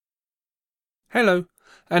Hello,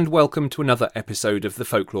 and welcome to another episode of the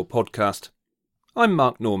Folklore Podcast. I'm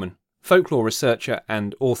Mark Norman, folklore researcher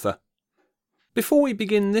and author. Before we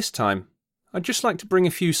begin this time, I'd just like to bring a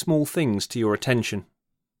few small things to your attention.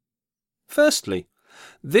 Firstly,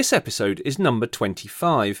 this episode is number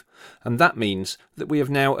 25, and that means that we have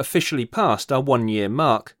now officially passed our 1-year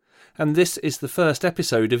mark, and this is the first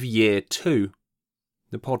episode of Year 2.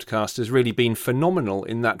 The podcast has really been phenomenal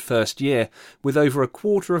in that first year, with over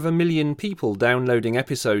 250,000 people downloading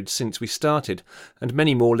episodes since we started, and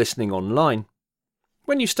many more listening online.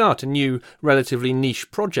 When you start a new, relatively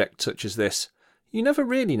niche project such as this, you never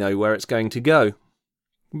really know where it's going to go.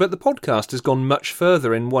 But the podcast has gone much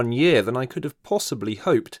further in 1 year than I could have possibly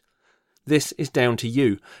hoped. This is down to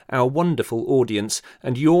you, our wonderful audience,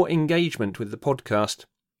 and your engagement with the podcast.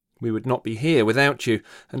 We would not be here without you,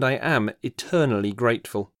 and I am eternally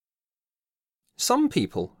grateful. Some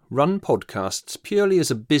people run podcasts purely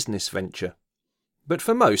as a business venture. But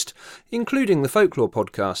for most, including the Folklore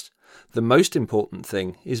Podcast, the most important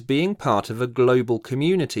thing is being part of a global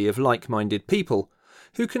community of like-minded people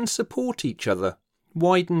who can support each other,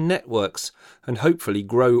 widen networks, and hopefully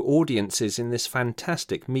grow audiences in this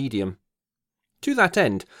fantastic medium. To that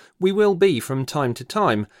end, we will be, from time to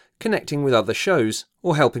time, connecting with other shows,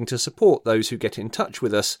 or helping to support those who get in touch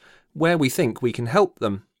with us, where we think we can help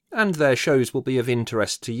them, and their shows will be of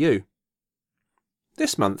interest to you.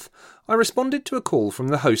 This month, I responded to a call from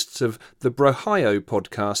the hosts of the Brohio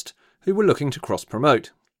podcast, who were looking to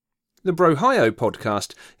cross-promote. The Brohio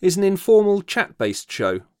podcast is an informal chat-based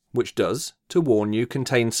show, which does, to warn you,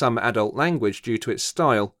 contain some adult language due to its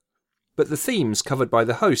style. But the themes covered by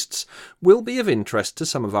the hosts will be of interest to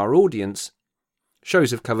some of our audience.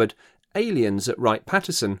 Shows have covered aliens at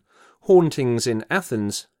Wright-Patterson, hauntings in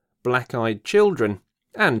Athens, black-eyed children,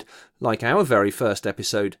 and, like our very first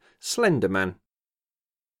episode, Slender Man.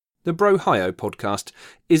 The Brohio podcast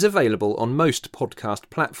is available on most podcast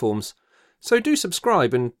platforms, so do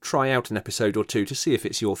subscribe and try out an episode or two to see if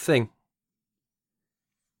it's your thing.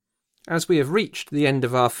 As we have reached the end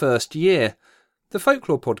of our first year, the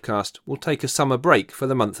Folklore Podcast will take a summer break for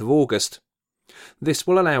the month of August. This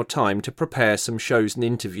will allow time to prepare some shows and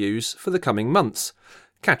interviews for the coming months,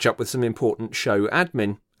 catch up with some important show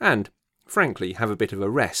admin, and, frankly, have a bit of a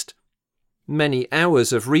rest. Many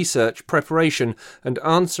hours of research, preparation, and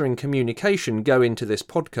answering communication go into this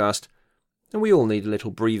podcast, and we all need a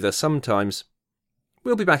little breather sometimes.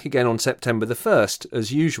 We'll be back again on September the 1st,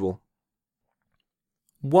 as usual.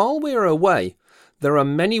 While we're away, there are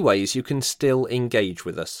many ways you can still engage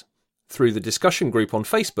with us. Through the discussion group on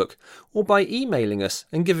Facebook, or by emailing us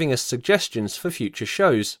and giving us suggestions for future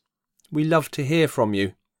shows. We love to hear from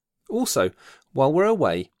you. Also, while we're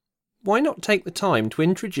away, why not take the time to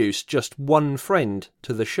introduce just one friend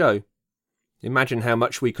to the show? Imagine how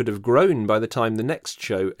much we could have grown by the time the next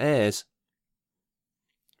show airs.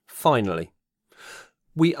 Finally,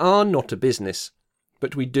 we are not a business,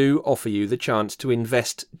 but we do offer you the chance to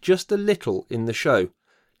invest just a little in the show,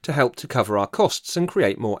 to help to cover our costs and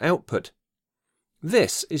create more output.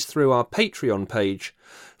 This is through our Patreon page,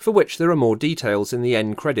 for which there are more details in the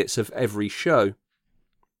end credits of every show.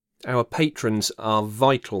 Our patrons are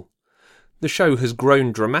vital. The show has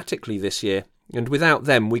grown dramatically this year, and without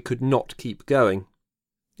them we could not keep going.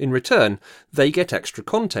 In return, they get extra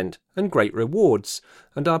content and great rewards,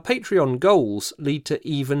 and our Patreon goals lead to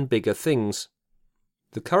even bigger things.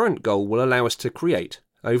 The current goal will allow us to create,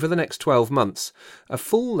 over the next 12 months, a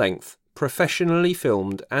full-length, professionally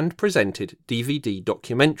filmed and presented DVD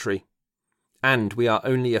documentary. And we are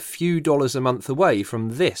only a few dollars a month away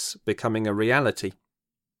from this becoming a reality.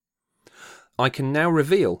 I can now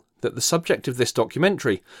reveal that the subject of this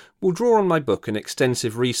documentary will draw on my book and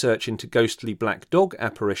extensive research into ghostly black dog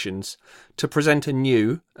apparitions to present a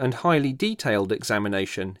new and highly detailed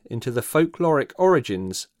examination into the folkloric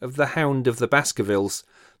origins of the Hound of the Baskervilles,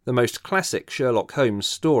 the most classic Sherlock Holmes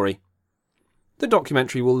story. The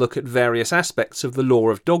documentary will look at various aspects of the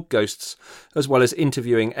lore of dog ghosts, as well as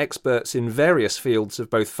interviewing experts in various fields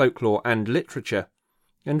of both folklore and literature,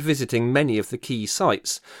 and visiting many of the key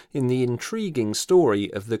sites in the intriguing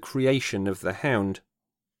story of the creation of the Hound.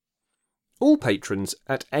 All patrons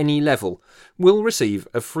at any level will receive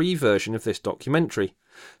a free version of this documentary,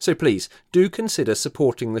 so please do consider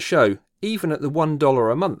supporting the show, even at the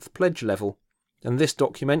 $1 a month pledge level, and this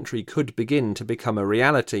documentary could begin to become a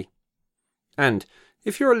reality. And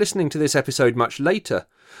if you're listening to this episode much later,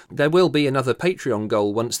 there will be another Patreon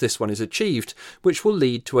goal once this one is achieved, which will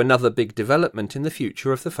lead to another big development in the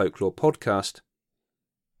future of the Folklore Podcast.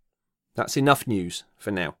 That's enough news for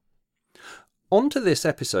now. On to this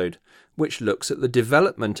episode, which looks at the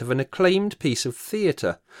development of an acclaimed piece of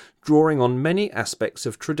theatre, drawing on many aspects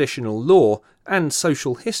of traditional law and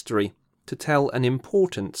social history to tell an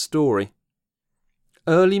important story.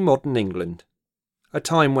 Early modern England, a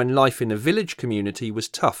time when life in a village community was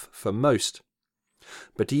tough for most.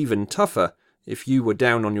 But even tougher if you were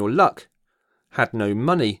down on your luck, had no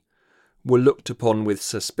money, were looked upon with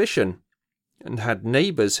suspicion, and had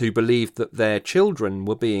neighbours who believed that their children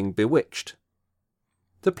were being bewitched.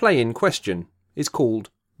 The play in question is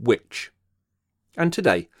called Witch, and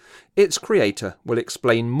today its creator will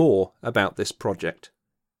explain more about this project.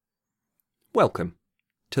 Welcome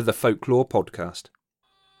to the Folklore Podcast.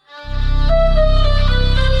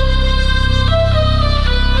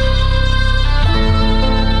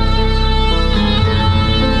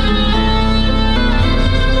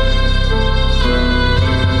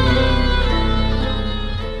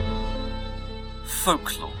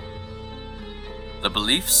 Folklore. The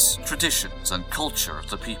beliefs, traditions and culture of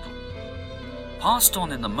the people. Passed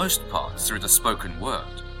on in the most part through the spoken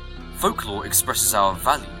word, folklore expresses our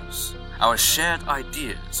values, our shared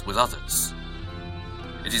ideas with others.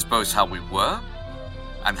 It is both how we were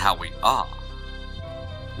and how we are.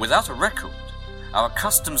 Without a record, our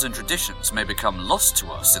customs and traditions may become lost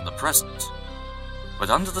to us in the present.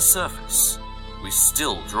 But under the surface, we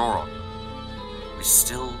still draw on them. We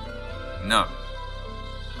still know.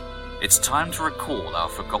 It's time to recall our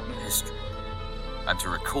forgotten history and to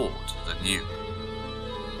record the new.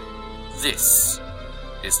 This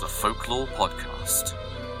is the Folklore Podcast.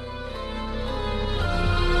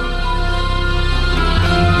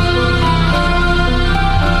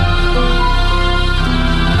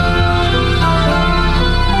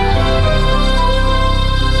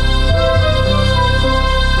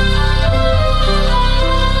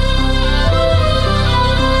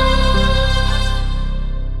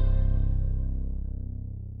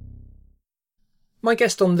 My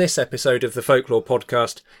guest on this episode of the Folklore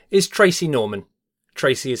Podcast is Tracy Norman.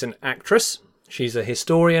 Tracy is an actress, she's a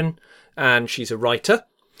historian, and she's a writer,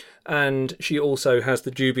 and she also has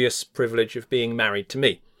the dubious privilege of being married to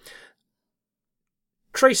me.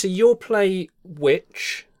 Tracy, your play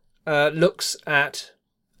Witch looks at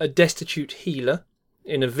a destitute healer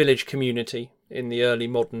in a village community in the early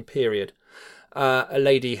modern period, a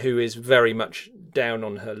lady who is very much down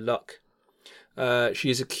on her luck. She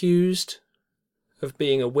is accused of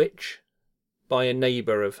being a witch by a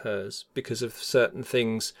neighbour of hers because of certain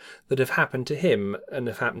things that have happened to him and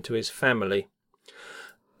have happened to his family.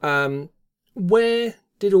 Where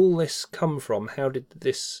did all this come from? How did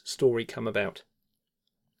this story come about?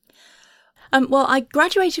 Well, I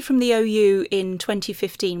graduated from the OU in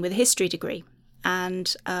 2015 with a history degree,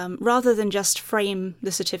 and rather than just frame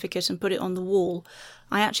the certificate and put it on the wall,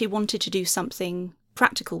 I actually wanted to do something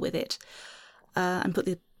practical with it and put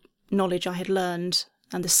the knowledge I had learned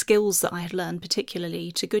and the skills that I had learned particularly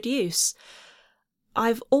to good use.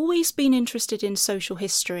 I've always been interested in social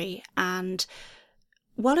history, and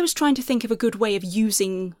while I was trying to think of a good way of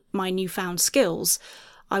using my newfound skills,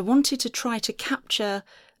 I wanted to try to capture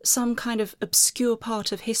some kind of obscure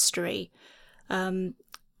part of history. One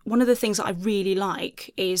of the things that I really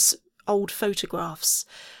like is old photographs,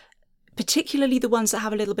 particularly the ones that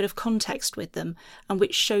have a little bit of context with them and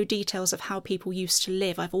which show details of how people used to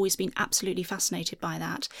live. I've always been absolutely fascinated by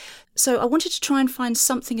that. So I wanted to try and find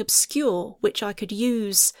something obscure which I could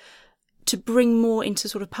use to bring more into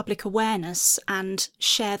sort of public awareness and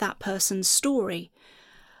share that person's story.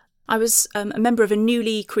 I was a member of a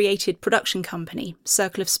newly created production company,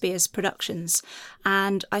 Circle of Spears Productions,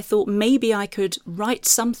 and I thought maybe I could write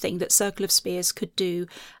something that Circle of Spears could do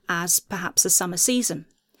as perhaps a summer season.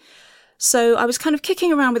 So I was kind of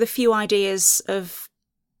kicking around with a few ideas of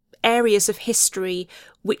areas of history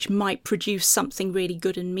which might produce something really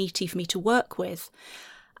good and meaty for me to work with.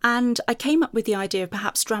 And I came up with the idea of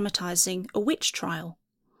perhaps dramatising a witch trial,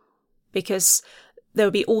 because there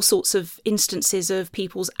would be all sorts of instances of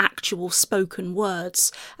people's actual spoken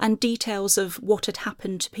words and details of what had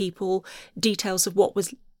happened to people, details of what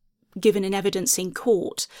was given in evidence in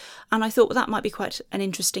court. And I thought, well, that might be quite an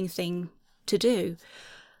interesting thing to do.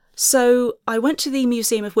 So I went to the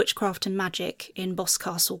Museum of Witchcraft and Magic in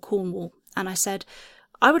Boscastle, Cornwall, and I said,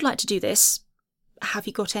 I would like to do this. Have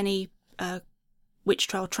you got any witch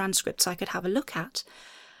trial transcripts I could have a look at?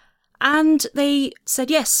 And they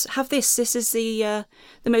said, yes, have this. This is the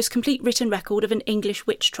most complete written record of an English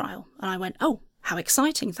witch trial. And I went, oh, how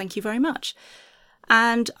exciting. Thank you very much.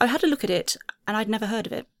 And I had a look at it, and I'd never heard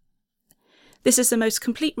of it. This is the most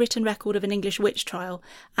complete written record of an English witch trial,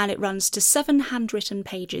 and it runs to 7 handwritten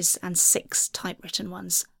pages and 6 typewritten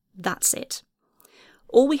ones. That's it.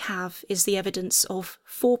 All we have is the evidence of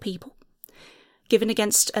 4 people, given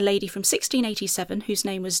against a lady from 1687 whose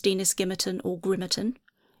name was Dinas Gimmerton or Grimmerton.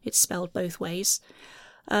 It's spelled both ways.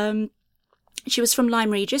 She was from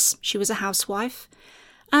Lyme Regis. She was a housewife,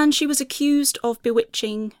 and she was accused of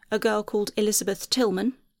bewitching a girl called Elizabeth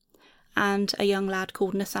Tillman and a young lad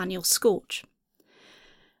called Nathaniel Scorch.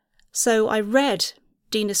 So I read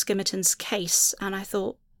Dinas Gimmerton's case and I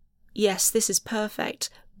thought, yes, this is perfect,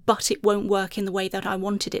 but it won't work in the way that I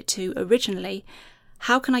wanted it to originally.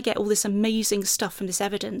 How can I get all this amazing stuff from this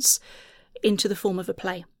evidence into the form of a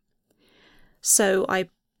play? So I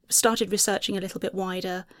started researching a little bit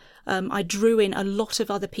wider. I drew in a lot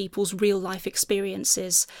of other people's real-life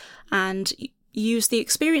experiences and used the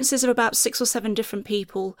experiences of about 6 or 7 different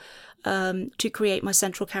people to create my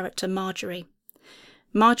central character, Marjorie.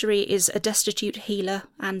 Marjorie is a destitute healer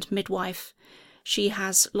and midwife. She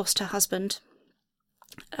has lost her husband.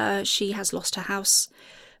 She has lost her house.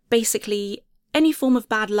 Basically, any form of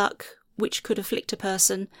bad luck which could afflict a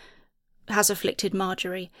person has afflicted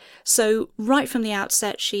Marjorie. So right from the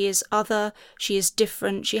outset, she is other, she is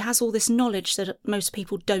different, she has all this knowledge that most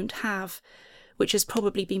people don't have, which has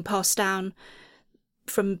probably been passed down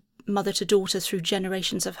from mother to daughter through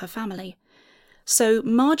generations of her family. So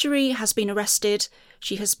Marjorie has been arrested,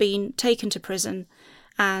 she has been taken to prison,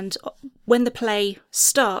 and when the play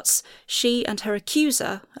starts, she and her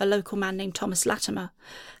accuser, a local man named Thomas Latimer,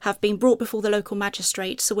 have been brought before the local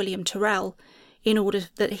magistrate, Sir William Tyrrell, in order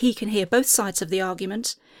that he can hear both sides of the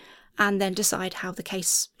argument and then decide how the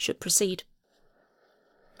case should proceed.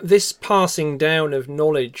 This passing down of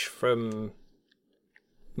knowledge from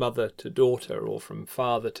mother to daughter or from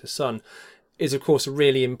father to son is, of course, a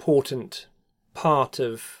really important part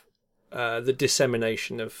of the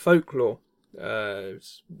dissemination of folklore.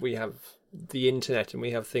 We have the internet and we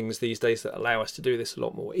have things these days that allow us to do this a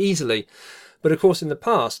lot more easily. But of course, in the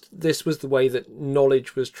past, this was the way that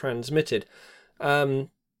knowledge was transmitted. But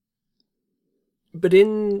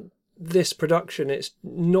in this production, it's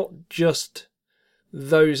not just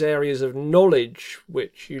those areas of knowledge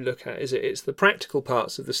which you look at, is it? It's the practical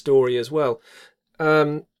parts of the story as well.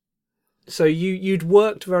 So you'd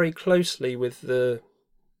worked very closely with the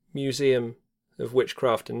Museum of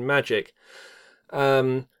Witchcraft and Magic.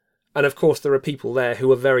 And of course, there are people there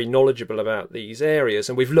who are very knowledgeable about these areas.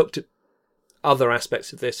 And we've looked at other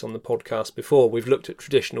aspects of this on the podcast before. We've looked at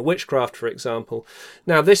traditional witchcraft, for example.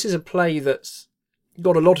 Now, this is a play that's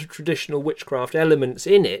got a lot of traditional witchcraft elements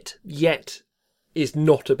in it, yet is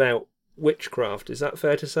not about witchcraft. Is that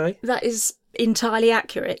fair to say? That is entirely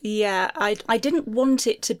accurate. Yeah, I didn't want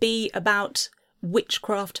it to be about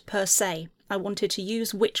witchcraft per se. I wanted to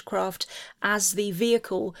use witchcraft as the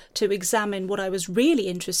vehicle to examine what I was really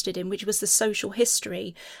interested in, which was the social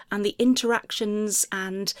history and the interactions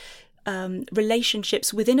and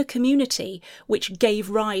relationships within a community which gave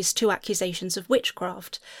rise to accusations of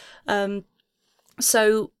witchcraft.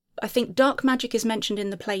 So I think dark magic is mentioned in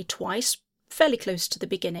the play twice, fairly close to the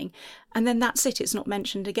beginning, and then that's it, it's not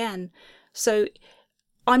mentioned again. So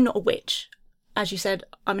I'm not a witch. As you said,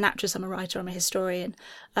 I'm an actress, I'm a writer, I'm a historian.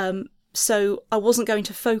 So I wasn't going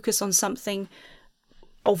to focus on something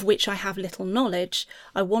of which I have little knowledge.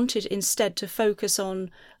 I wanted instead to focus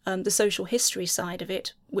on the social history side of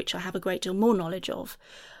it, which I have a great deal more knowledge of.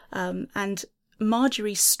 And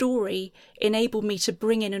Marjorie's story enabled me to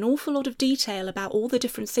bring in an awful lot of detail about all the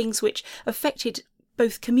different things which affected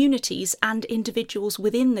both communities and individuals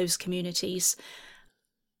within those communities.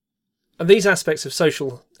 And these aspects of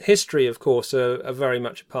social history, of course, are very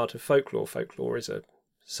much a part of folklore. Folklore is a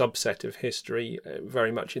subset of history,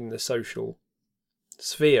 very much in the social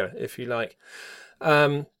sphere, if you like.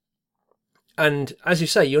 And as you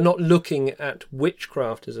say, you're not looking at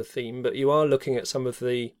witchcraft as a theme, but you are looking at some of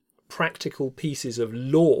the practical pieces of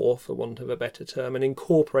lore, for want of a better term, and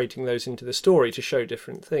incorporating those into the story to show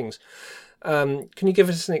different things. Can you give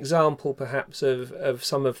us an example, perhaps, of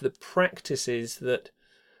some of the practices that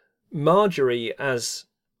Marjorie, as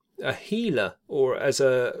a healer or as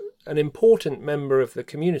an important member of the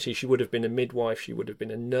community, she would have been a midwife, she would have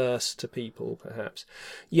been a nurse to people, perhaps,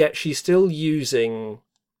 yet she's still using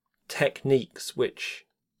techniques which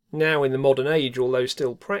now in the modern age, although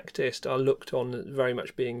still practiced, are looked on very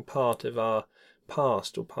much being part of our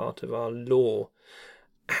past or part of our lore.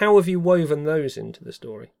 How have you woven those into the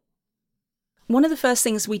story? One of the first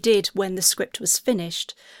things we did when the script was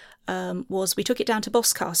finished was we took it down to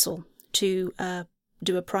Boscastle to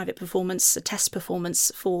do a private performance, a test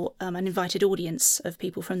performance for an invited audience of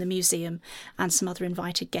people from the museum and some other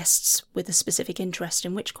invited guests with a specific interest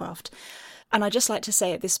in witchcraft. And I'd just like to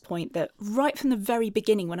say at this point that right from the very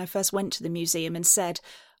beginning, when I first went to the museum and said,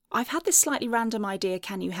 I've had this slightly random idea,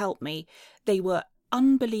 can you help me? They were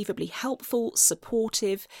unbelievably helpful,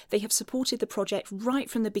 supportive. They have supported the project right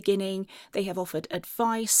from the beginning. They have offered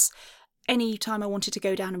advice. Any time I wanted to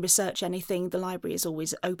go down and research anything, the library is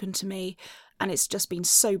always open to me. And it's just been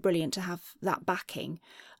so brilliant to have that backing.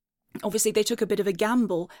 Obviously, they took a bit of a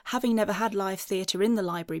gamble, having never had live theatre in the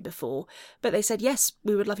library before, but they said, yes,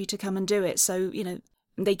 we would love you to come and do it. So,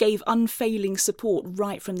 they gave unfailing support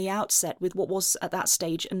right from the outset with what was at that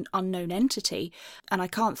stage an unknown entity. And I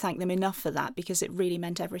can't thank them enough for that, because it really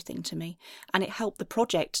meant everything to me. And it helped the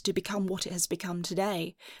project to become what it has become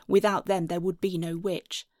today. Without them, there would be no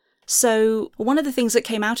witch. So one of the things that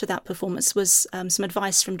came out of that performance was some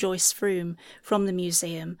advice from Joyce Froome from the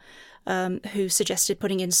museum, who suggested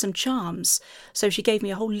putting in some charms. So she gave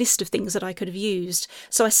me a whole list of things that I could have used.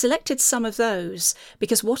 So I selected some of those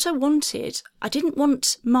because what I didn't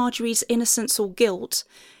want Marjorie's innocence or guilt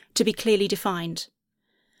to be clearly defined.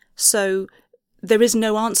 So there is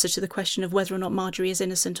no answer to the question of whether or not Marjorie is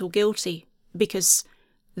innocent or guilty, because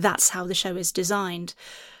that's how the show is designed.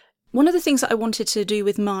 One of the things that I wanted to do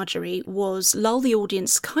with Marjorie was lull the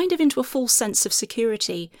audience kind of into a false sense of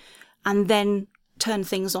security and then turn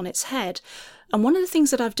things on its head. And one of the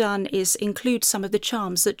things that I've done is include some of the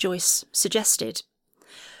charms that Joyce suggested.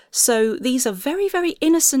 So these are very, very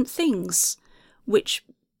innocent things which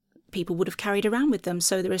people would have carried around with them.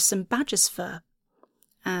 So there is some badger's fur,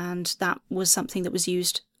 and that was something that was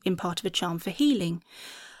used in part of a charm for healing.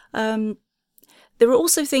 There are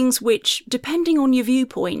also things which, depending on your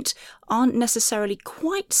viewpoint, aren't necessarily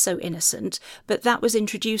quite so innocent, but that was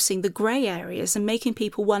introducing the grey areas and making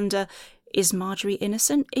people wonder, is Marjorie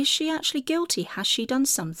innocent? Is she actually guilty? Has she done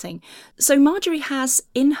something? So Marjorie has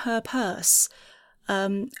in her purse,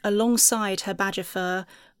 alongside her badger fur,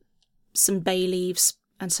 some bay leaves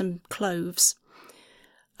and some cloves.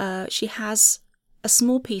 She has a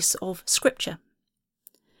small piece of scripture.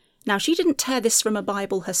 Now, she didn't tear this from a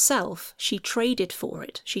Bible herself. She traded for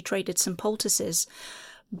it. She traded some poultices.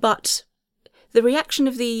 But the reaction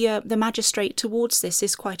of the magistrate towards this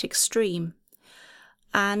is quite extreme.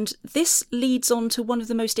 And this leads on to one of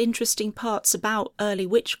the most interesting parts about early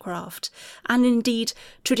witchcraft, and indeed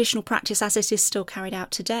traditional practice as it is still carried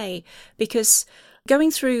out today, because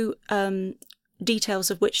going through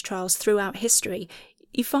details of witch trials throughout history,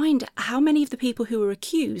 you find how many of the people who were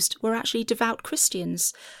accused were actually devout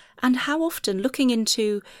Christians, and how often, looking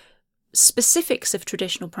into specifics of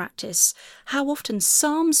traditional practice, how often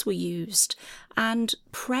psalms were used and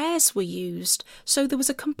prayers were used. So there was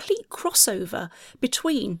a complete crossover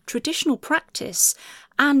between traditional practice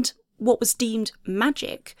and what was deemed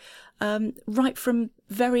magic right from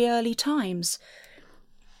very early times.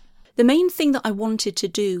 The main thing that I wanted to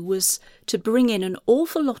do was to bring in an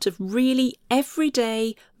awful lot of really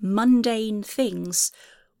everyday, mundane things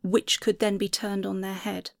which could then be turned on their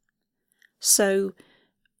head. So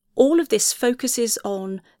all of this focuses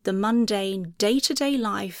on the mundane, day-to-day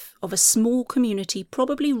life of a small community,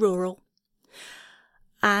 probably rural,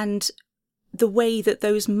 and the way that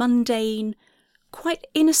those mundane, quite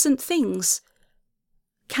innocent things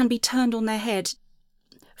can be turned on their head.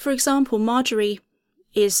 For example, Marjorie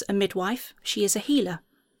is a midwife. She is a healer.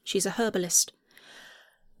 She's a herbalist.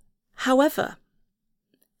 However,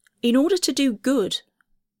 in order to do good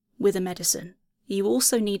with a medicine, you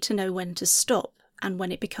also need to know when to stop and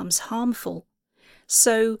when it becomes harmful.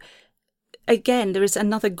 So, again, there is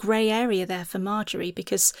another grey area there for Marjorie,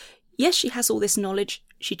 because, yes, she has all this knowledge,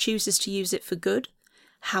 she chooses to use it for good.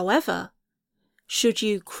 However, should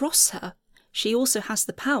you cross her, she also has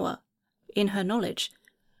the power, in her knowledge,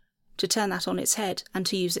 to turn that on its head and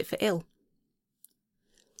to use it for ill.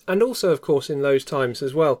 And also, of course, in those times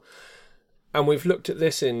as well, and we've looked at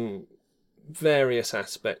this in various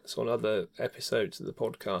aspects on other episodes of the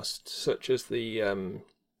podcast, such as the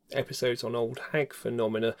episodes on old hag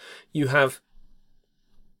phenomena, you have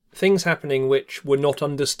things happening which were not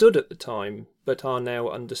understood at the time but are now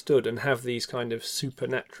understood and have these kind of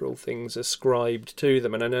supernatural things ascribed to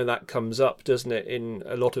them. And I know that comes up, doesn't it, in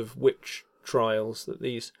a lot of witch trials, that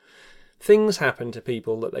these things happen to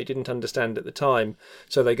people that they didn't understand at the time.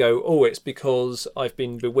 So they go, oh, it's because I've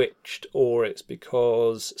been bewitched, or it's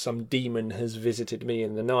because some demon has visited me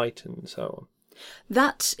in the night, and so on.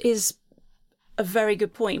 That is a very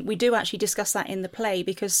good point. We do actually discuss that in the play,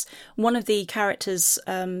 because one of the characters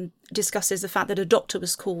discusses the fact that a doctor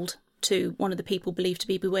was called to one of the people believed to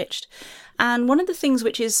be bewitched. And one of the things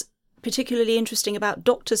which is particularly interesting about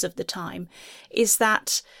doctors of the time is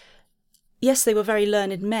that, yes, they were very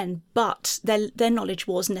learned men, but their knowledge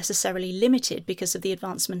was necessarily limited because of the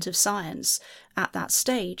advancement of science at that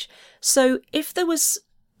stage. So if there was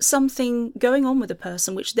something going on with a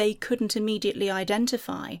person which they couldn't immediately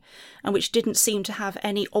identify and which didn't seem to have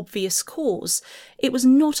any obvious cause, it was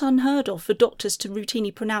not unheard of for doctors to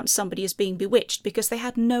routinely pronounce somebody as being bewitched because they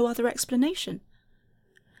had no other explanation.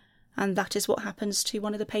 And that is what happens to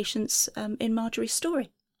one of the patients in Marjorie's story.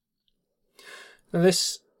 Now,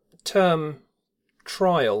 this term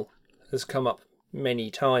trial has come up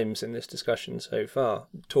many times in this discussion so far,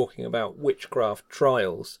 talking about witchcraft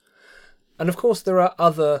trials. And of course there are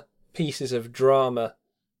other pieces of drama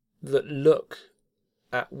that look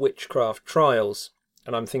at witchcraft trials.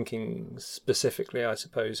 And I'm thinking specifically, I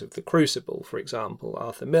suppose, of The Crucible, for example,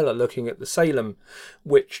 Arthur Miller looking at the Salem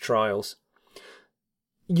witch trials.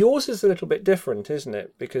 Yours is a little bit different, isn't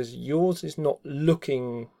it? Because yours is not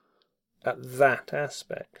looking at that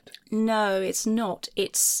aspect. No, it's not.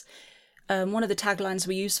 It's one of the taglines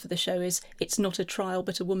we use for the show is, "It's not a trial,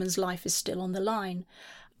 but a woman's life is still on the line."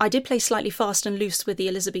 I did play slightly fast and loose with the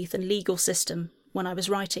Elizabethan legal system when I was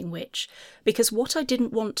writing Witch, because what I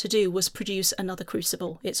didn't want to do was produce another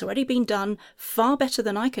Crucible. It's already been done far better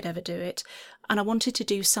than I could ever do it, and I wanted to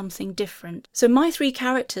do something different. So my three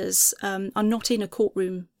characters are not in a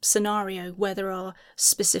courtroom scenario where there are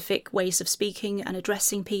specific ways of speaking and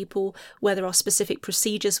addressing people, where there are specific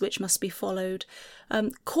procedures which must be followed.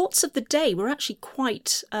 Courts of the day were actually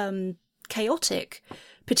quite chaotic,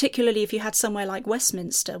 particularly if you had somewhere like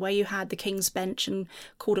Westminster, where you had the King's Bench and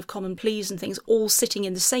Court of Common Pleas and things all sitting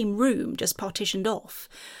in the same room, just partitioned off.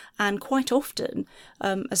 And quite often,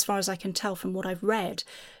 as far as I can tell from what I've read,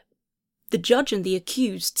 the judge and the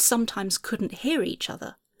accused sometimes couldn't hear each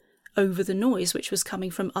other over the noise which was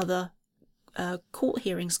coming from other court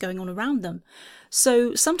hearings going on around them.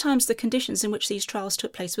 So sometimes the conditions in which these trials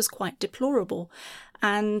took place was quite deplorable,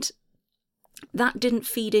 and that didn't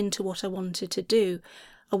feed into what I wanted to do.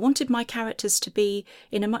 I wanted my characters to be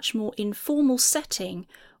in a much more informal setting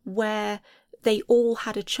where they all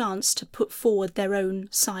had a chance to put forward their own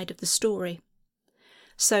side of the story.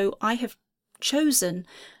 So I have chosen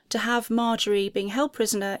to have Marjorie being held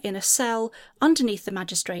prisoner in a cell underneath the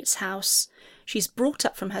magistrate's house. She's brought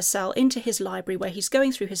up from her cell into his library where he's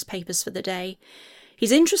going through his papers for the day.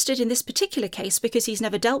 He's interested in this particular case because he's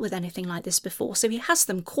never dealt with anything like this before, so he has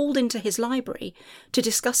them called into his library to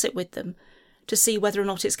discuss it with them, to see whether or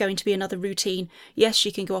not it's going to be another routine, yes,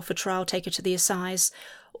 she can go off for trial, take her to the assize,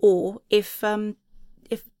 or if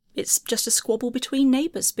it's just a squabble between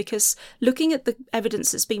neighbours, because looking at the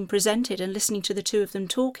evidence that's been presented and listening to the two of them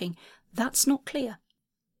talking, that's not clear.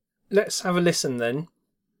 Let's have a listen then,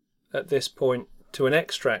 at this point, to an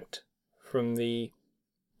extract from the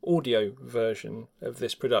audio version of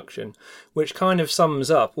this production, which kind of sums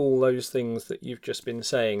up all those things that you've just been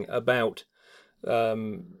saying about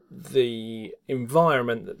the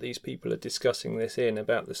environment that these people are discussing this in,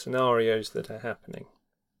 about the scenarios that are happening.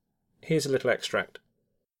 Here's a little extract.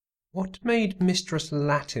 What made Mistress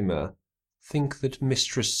Latimer think that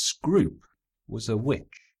Mistress Scroop was a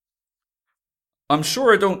witch? I'm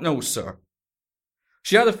sure I don't know, sir.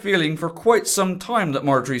 She had a feeling for quite some time that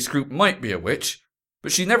Marjorie Scroop might be a witch,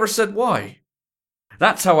 but she never said why.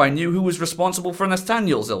 That's how I knew who was responsible for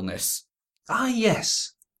Nathaniel's illness. Ah,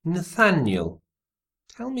 yes, Nathaniel.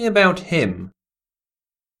 Tell me about him.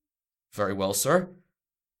 Very well, sir.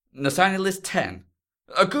 Nathaniel is 10.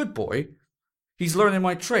 A good boy. He's learning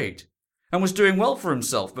my trade, and was doing well for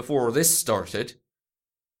himself before this started.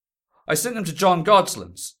 I sent him to John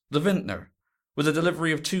Godsland's, the vintner, with a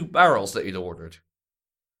delivery of 2 barrels that he'd ordered.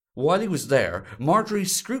 While he was there, Marjorie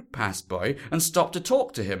Scroop passed by and stopped to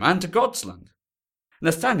talk to him and to Godsland.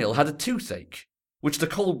 Nathaniel had a toothache, which the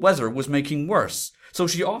cold weather was making worse, so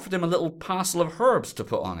she offered him a little parcel of herbs to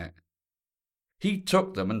put on it. He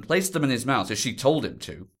took them and placed them in his mouth as she told him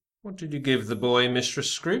to. What did you give the boy,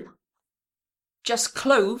 Mistress Scroop? Just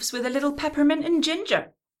cloves with a little peppermint and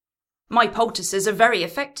ginger. My poultices are very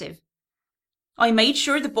effective. I made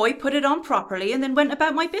sure the boy put it on properly and then went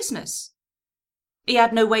about my business. He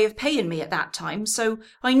had no way of paying me at that time, so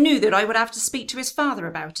I knew that I would have to speak to his father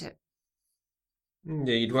about it.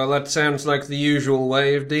 Indeed, well, that sounds like the usual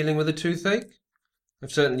way of dealing with a toothache.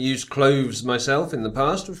 I've certainly used cloves myself in the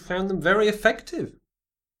past and found them very effective.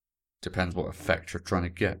 Depends what effect you're trying to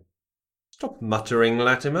get. Stop muttering,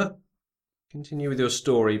 Latimer. Continue with your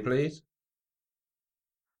story, please.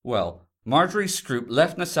 Well, Marjorie Scroop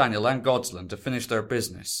left Nathaniel and Godsland to finish their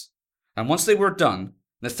business, and once they were done,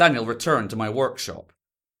 Nathaniel returned to my workshop.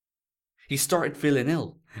 He started feeling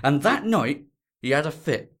ill, and that night he had a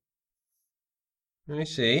fit. I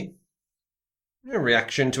see. A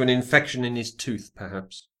reaction to an infection in his tooth,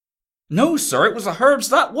 perhaps. No, sir, it was the herbs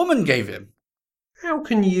that woman gave him. How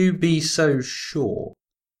can you be so sure?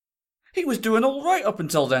 He was doing all right up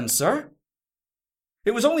until then, sir.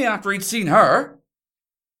 It was only after he'd seen her.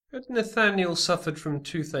 Had Nathaniel suffered from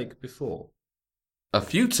toothache before? A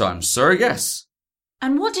few times, sir, yes.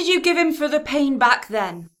 And what did you give him for the pain back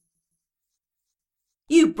then?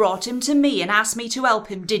 You brought him to me and asked me to help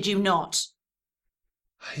him, did you not?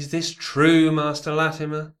 Is this true, Master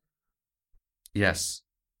Latimer? Yes.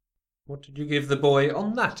 What did you give the boy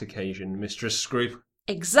on that occasion, Mistress Scroop?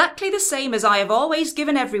 Exactly the same as I have always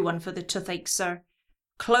given everyone for the toothache, sir.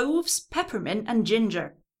 Cloves, peppermint and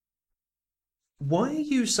ginger. Why are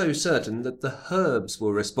you so certain that the herbs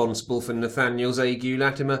were responsible for Nathaniel's ague,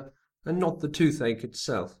 Latimer, and not the toothache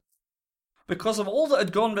itself? Because of all that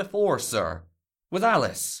had gone before, sir, with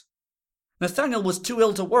Alice. Nathaniel was too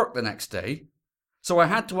ill to work the next day, so I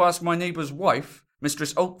had to ask my neighbour's wife,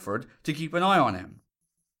 Mistress Oakford, to keep an eye on him.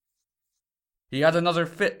 He had another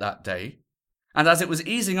fit that day, and as it was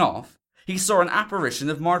easing off, he saw an apparition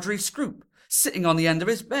of Marjorie Scroop sitting on the end of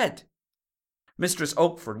his bed. Mistress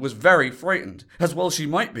Oakford was very frightened, as well she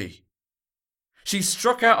might be. She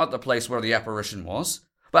struck out at the place where the apparition was,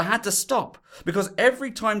 but had to stop, because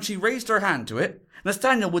every time she raised her hand to it,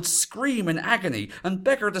 Nathaniel would scream in agony and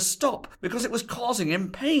beg her to stop because it was causing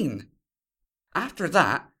him pain. After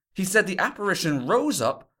that, he said the apparition rose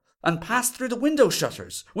up and passed through the window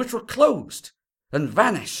shutters, which were closed, and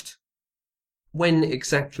vanished. When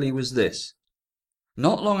exactly was this?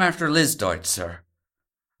 Not long after Liz died, sir.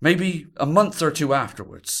 Maybe a month or two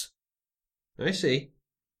afterwards. I see.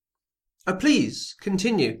 Please,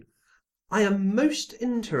 continue. I am most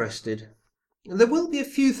interested. There will be a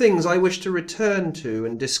few things I wish to return to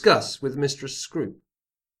and discuss with Mistress Scroop.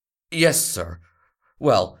 Yes, sir.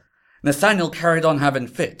 Well, Nathaniel carried on having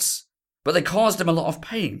fits, but they caused him a lot of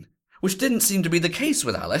pain, which didn't seem to be the case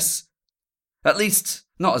with Alice. At least,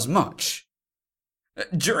 not as much.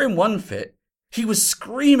 During one fit, he was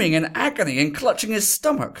screaming in agony and clutching his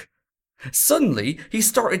stomach. Suddenly, he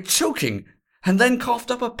started choking and then coughed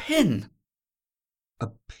up a pin.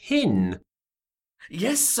 A pin?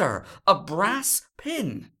 Yes, sir, a brass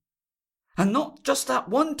pin. And not just that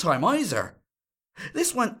one time either.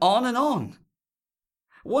 This went on and on.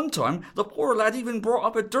 One time, the poor lad even brought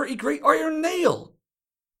up a dirty great iron nail.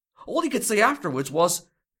 All he could say afterwards was,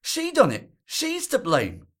 "She done it. She's to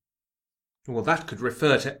blame." Well, that could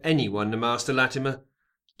refer to anyone, Master Latimer.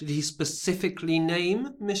 Did he specifically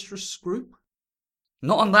name Mistress Scroop?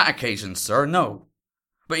 Not on that occasion, sir, no.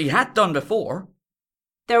 But he had done before.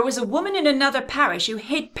 There was a woman in another parish who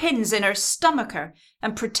hid pins in her stomacher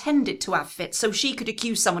and pretended to have fits so she could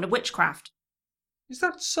accuse someone of witchcraft. Is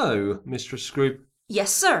that so, Mistress Scroop?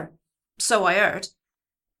 Yes, sir. So I heard.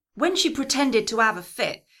 When she pretended to have a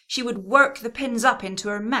fit, she would work the pins up into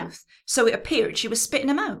her mouth, so it appeared she was spitting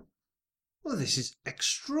them out. Well, this is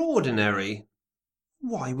extraordinary.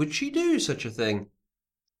 Why would she do such a thing?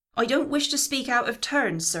 I don't wish to speak out of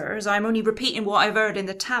turn, sir, as I am only repeating what I've heard in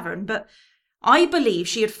the tavern, but I believe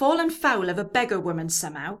she had fallen foul of a beggar woman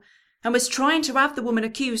somehow, and was trying to have the woman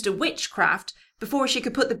accused of witchcraft before she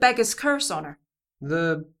could put the beggar's curse on her.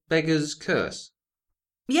 The beggar's curse?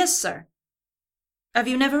 Yes, sir. Have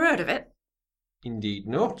you never heard of it? Indeed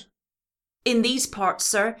not. In these parts,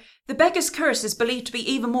 sir, the beggar's curse is believed to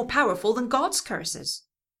be even more powerful than God's curses.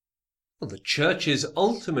 Well, the Church's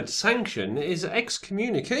ultimate sanction is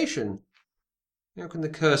excommunication. How can the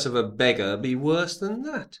curse of a beggar be worse than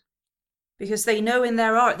that? Because they know in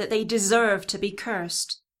their heart that they deserve to be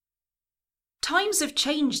cursed. Times have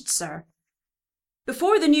changed, sir.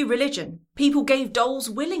 Before the new religion, people gave doles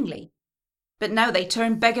willingly, but now they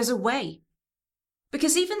turn beggars away.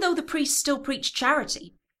 Because even though the priests still preach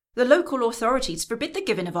charity, the local authorities forbid the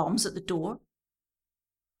giving of alms at the door.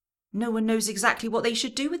 No one knows exactly what they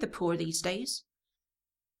should do with the poor these days.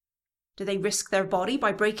 Do they risk their body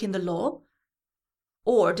by breaking the law?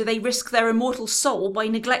 Or do they risk their immortal soul by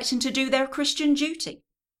neglecting to do their Christian duty?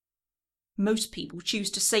 Most people choose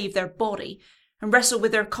to save their body and wrestle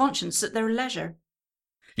with their conscience at their leisure.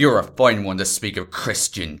 You're a fine one to speak of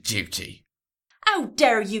Christian duty. How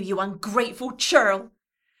dare you, you ungrateful churl!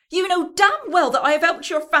 You know damn well that I have helped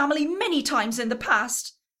your family many times in the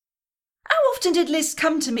past. How often did Liz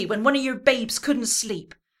come to me when one of your babes couldn't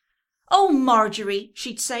sleep? "Oh, Marjorie,"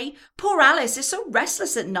 she'd say, "poor Alice is so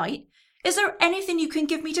restless at night. Is there anything you can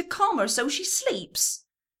give me to calm her so she sleeps?"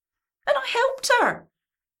 And I helped her.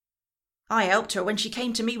 I helped her when she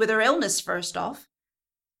came to me with her illness first off.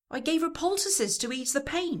 I gave her poultices to ease the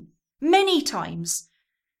pain, many times.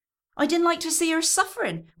 I didn't like to see her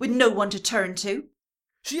suffering with no one to turn to.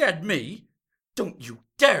 She had me. Don't you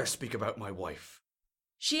dare speak about my wife.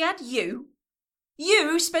 She had you? You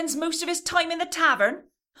who spends most of his time in the tavern?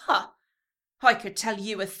 Ha! I could tell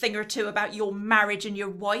you a thing or two about your marriage and your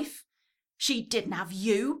wife. She didn't have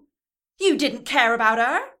you. You didn't care about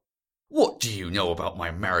her. What do you know about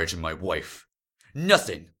my marriage and my wife?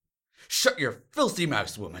 Nothing. Shut your filthy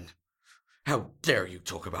mouth, woman. How dare you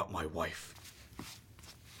talk about my wife?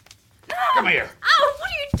 Come here. Ow, what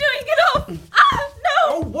are you doing? Get off! No!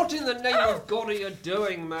 Oh, what in the name of God are you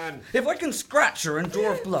doing, man? If I can scratch her and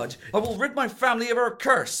draw her blood, I will rid my family of her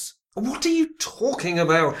curse. What are you talking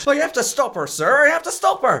about? I have to stop her, sir. I have to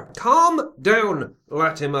stop her. Calm down,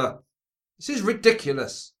 Latimer. This is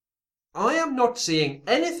ridiculous. I am not seeing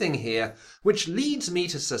anything here which leads me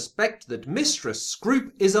to suspect that Mistress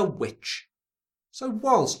Scroop is a witch. So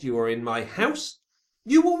whilst you are in my house,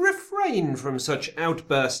 you will refrain from such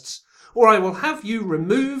outbursts, or I will have you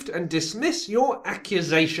removed and dismiss your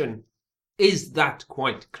accusation. Is that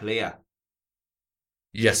quite clear?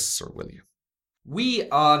 Yes, Sir William. We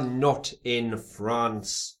are not in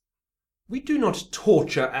France. We do not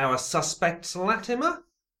torture our suspects, Latimer.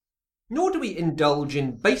 Nor do we indulge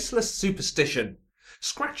in baseless superstition.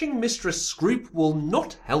 Scratching Mistress Scroop will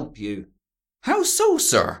not help you. How so,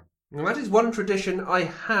 sir? That is one tradition I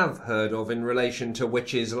have heard of in relation to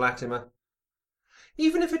witches, Latimer.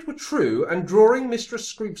 Even if it were true, and drawing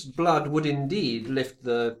Mistress Scroop's blood would indeed lift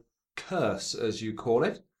the curse, as you call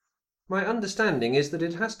it, my understanding is that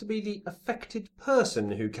it has to be the affected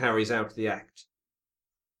person who carries out the act.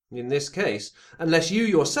 In this case, unless you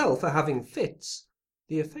yourself are having fits,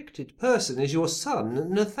 the affected person is your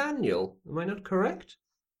son, Nathaniel. Am I not correct?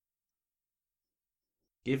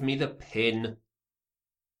 Give me the pin.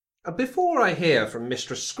 Before I hear from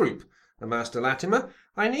Mistress Scroop, Master Latimer,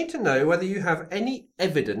 I need to know whether you have any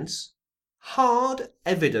evidence, hard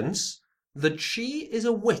evidence, that she is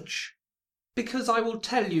a witch. Because I will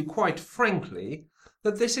tell you quite frankly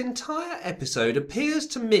that this entire episode appears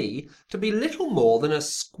to me to be little more than a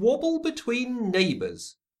squabble between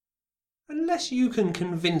neighbours. Unless you can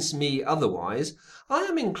convince me otherwise, I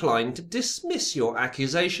am inclined to dismiss your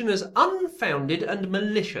accusation as unfounded and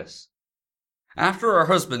malicious. After her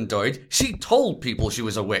husband died, she told people she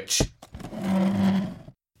was a witch.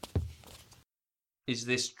 Is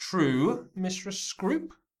this true, Mistress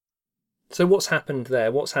Scroop? So what's happened there?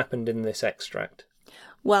 What's happened in this extract?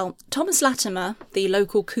 Well, Thomas Latimer, the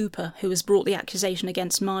local cooper who has brought the accusation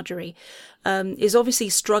against Marjorie, is obviously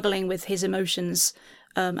struggling with his emotions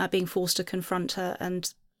at being forced to confront her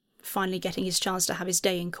and finally getting his chance to have his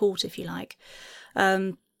day in court, if you like.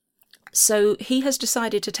 So he has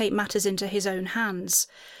decided to take matters into his own hands.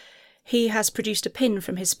 He has produced a pin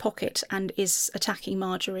from his pocket and is attacking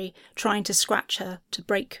Marjorie, trying to scratch her, to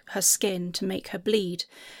break her skin, to make her bleed.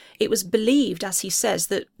 It was believed, as he says,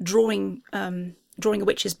 that drawing a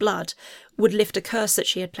witch's blood would lift a curse that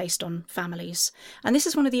she had placed on families. And this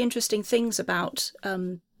is one of the interesting things about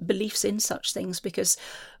beliefs in such things, because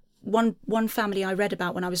one family I read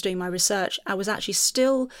about when I was doing my research, I was actually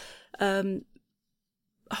still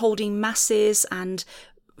holding masses and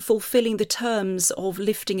fulfilling the terms of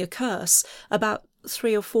lifting a curse about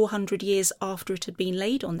 300 or 400 years after it had been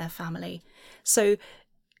laid on their family. So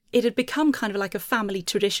it had become kind of like a family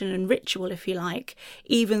tradition and ritual, if you like,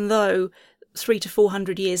 even though 300 to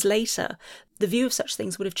 400 years later, the view of such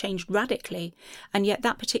things would have changed radically. And yet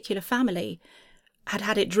that particular family had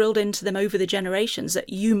had it drilled into them over the generations that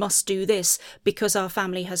you must do this because our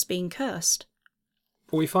family has been cursed.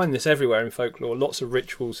 Well, we find this everywhere in folklore. Lots of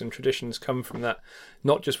rituals and traditions come from that,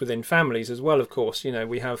 not just within families as well, of course. You know,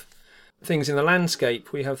 we have things in the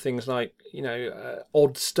landscape. We have things like,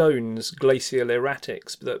 odd stones, glacial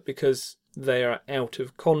erratics, that because they are out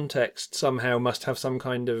of context somehow must have some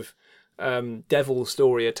kind of devil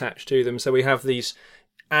story attached to them. So we have these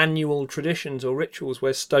annual traditions or rituals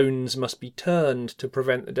where stones must be turned to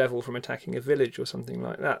prevent the devil from attacking a village or something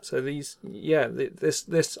like that. So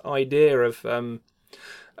this idea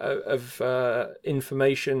of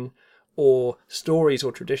information or stories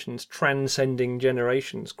or traditions transcending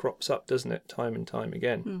generations crops up, doesn't it, time and time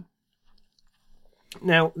again.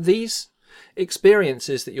 Now, these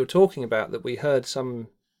experiences that you're talking about, that we heard some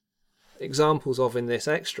examples of in this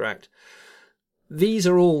extract, these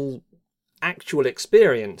are all actual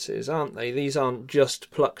experiences, aren't they? These aren't just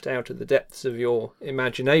plucked out of the depths of your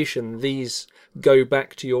imagination. These go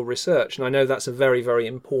back to your research. And I know that's a very, very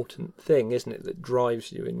important thing, isn't it, that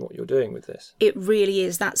drives you in what you're doing with this? It really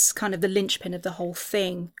is. That's kind of the linchpin of the whole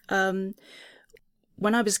thing. When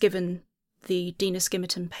I was given the Dina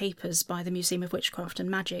Skimmerton papers by the Museum of Witchcraft and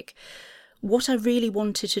Magic, what I really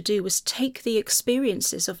wanted to do was take the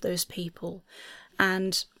experiences of those people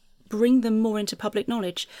and bring them more into public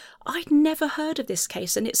knowledge. I'd never heard of this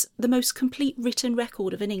case, and it's the most complete written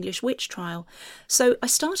record of an English witch trial. So I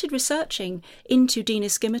started researching into Dina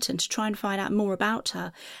Skimmerton to try and find out more about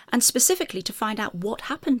her, and specifically to find out what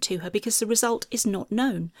happened to her, because the result is not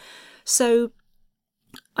known. So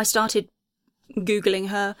I started Googling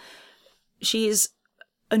her. She is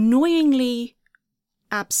annoyingly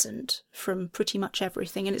absent from pretty much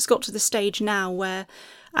everything, and it's got to the stage now where,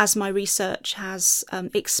 as my research has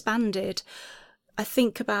expanded, I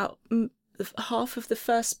think about half of the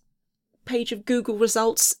first page of Google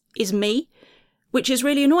results is me, which is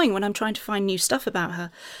really annoying when I'm trying to find new stuff about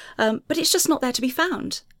her, but it's just not there to be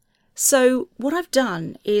found. So what I've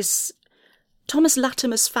done is Thomas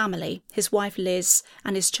Latimer's family, his wife Liz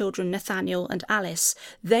and his children Nathaniel and Alice,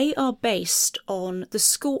 they are based on the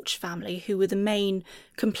Scorch family, who were the main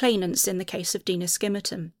complainants in the case of Dina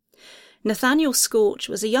Skimmerton. Nathaniel Scorch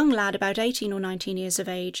was a young lad about 18 or 19 years of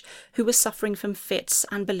age who was suffering from fits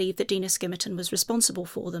and believed that Dina Skimmerton was responsible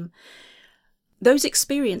for them. Those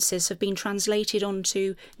experiences have been translated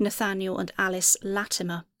onto Nathaniel and Alice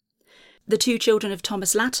Latimer, the two children of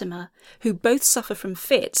Thomas Latimer, who both suffer from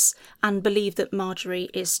fits and believe that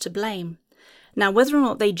Marjorie is to blame. Now, whether or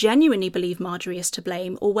not they genuinely believe Marjorie is to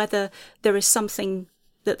blame, or whether there is something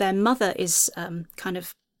that their mother is kind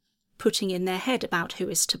of putting in their head about who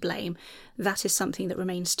is to blame, that is something that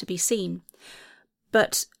remains to be seen.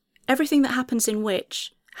 But everything that happens in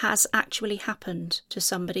Witch has actually happened to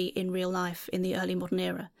somebody in real life in the early modern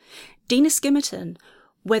era. Dina Skimmerton,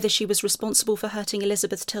 whether she was responsible for hurting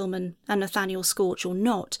Elizabeth Tillman and Nathaniel Scorch or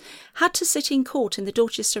not, had to sit in court in the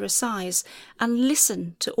Dorchester Assize and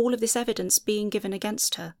listen to all of this evidence being given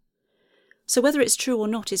against her. So whether it's true or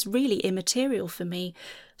not is really immaterial for me.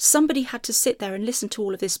 Somebody had to sit there and listen to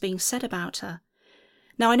all of this being said about her.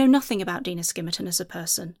 Now, I know nothing about Dina Skimmerton as a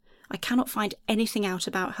person. I cannot find anything out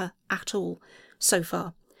about her at all so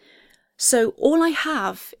far. So all I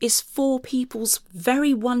have is four people's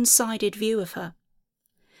very one-sided view of her.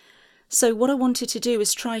 So what I wanted to do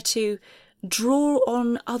is try to draw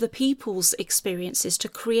on other people's experiences to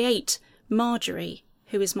create Marjorie,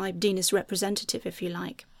 who is my Dina's representative, if you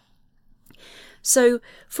like. So,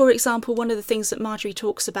 for example, one of the things that Marjorie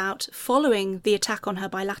talks about following the attack on her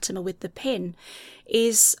by Latimer with the pin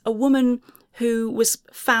is a woman who was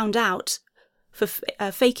found out for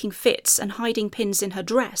faking fits and hiding pins in her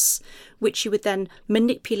dress, which she would then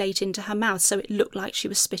manipulate into her mouth so it looked like she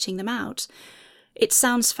was spitting them out. It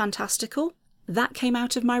sounds fantastical. That came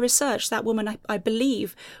out of my research. That woman, I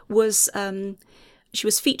believe, was she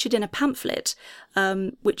was featured in a pamphlet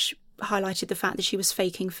which highlighted the fact that she was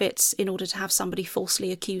faking fits in order to have somebody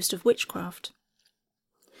falsely accused of witchcraft.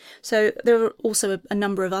 So there are also a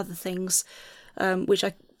number of other things which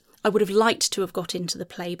I would have liked to have got into the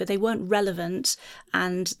play, but they weren't relevant,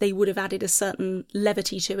 and they would have added a certain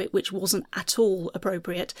levity to it which wasn't at all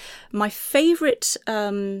appropriate. My favourite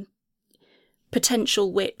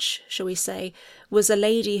potential witch, shall we say, was a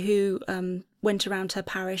lady who went around her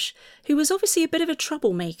parish, who was obviously a bit of a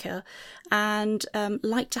troublemaker and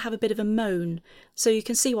liked to have a bit of a moan. So you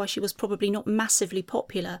can see why she was probably not massively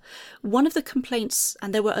popular. One of the complaints,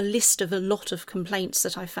 and there were a list of a lot of complaints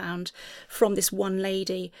that I found from this one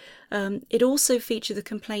lady, it also featured the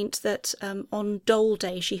complaint that on Dole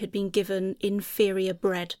Day she had been given inferior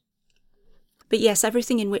bread. But yes,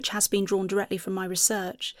 everything in Witch has been drawn directly from my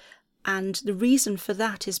research. And the reason for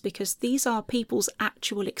that is because these are people's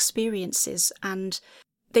actual experiences and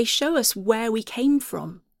they show us where we came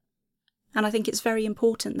from. And I think it's very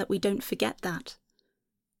important that we don't forget that.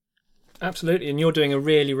 Absolutely. And you're doing a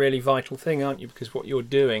really, really vital thing, aren't you? Because what you're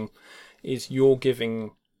doing is you're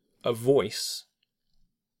giving a voice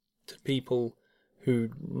to people who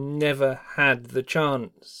never had the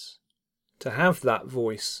chance to have that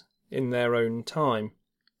voice in their own time.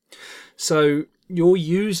 So you're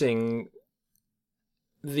using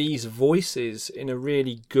these voices in a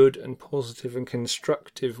really good and positive and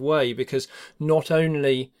constructive way, because not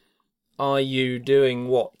only are you doing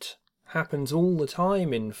what happens all the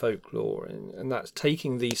time in folklore, and that's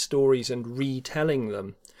taking these stories and retelling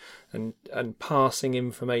them and passing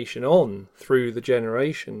information on through the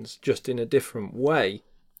generations, just in a different way,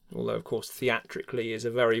 although of course theatrically is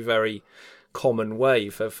a very, very common way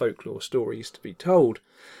for folklore stories to be told.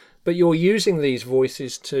 But you're using these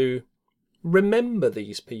voices to remember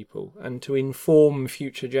these people and to inform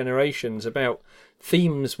future generations about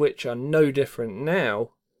themes which are no different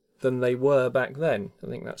now than they were back then. I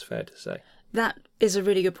think that's fair to say. That is a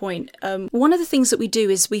really good point. One of the things that we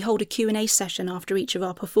do is we hold a Q&A session after each of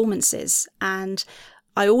our performances, and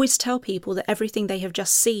I always tell people that everything they have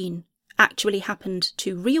just seen actually happened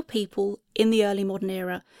to real people in the early modern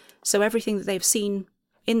era So everything that they've seen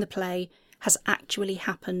in the play has actually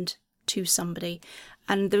happened to somebody.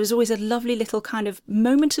 And there was always a lovely little kind of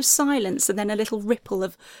moment of silence and then a little ripple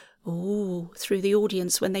of ooh through the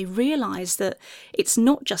audience when they realise that it's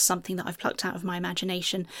not just something that I've plucked out of my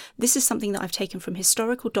imagination. This is something that I've taken from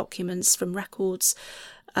historical documents, from records.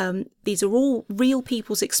 These are all real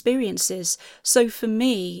people's experiences. So for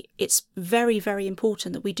me, it's very, very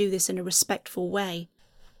important that we do this in a respectful way.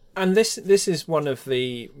 And this is one of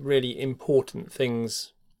the really important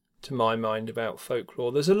things to my mind about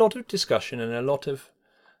folklore. There's a lot of discussion and a lot of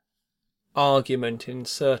argument in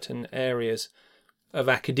certain areas of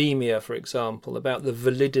academia, for example, about the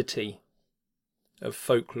validity of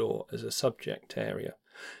folklore as a subject area.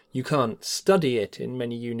 You can't study it in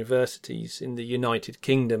many universities. In the United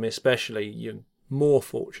Kingdom especially, you're more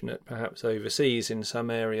fortunate perhaps overseas in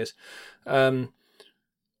some areas.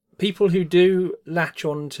 People who do latch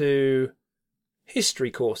on to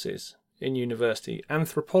history courses in university,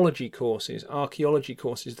 anthropology courses, archaeology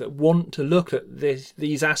courses that want to look at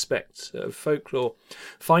these aspects of folklore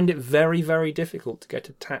find it very, very difficult to get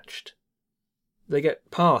attached. They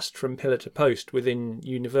get passed from pillar to post within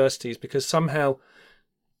universities because somehow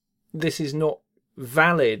this is not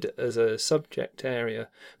valid as a subject area.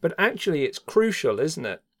 But actually it's crucial, isn't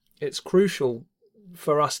it? It's crucial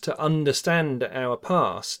for us to understand our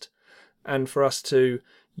past and for us to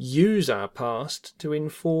use our past to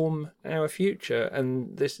inform our future.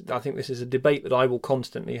 And this, I think this is a debate that I will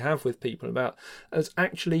constantly have with people about, as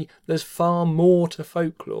actually there's far more to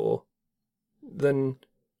folklore than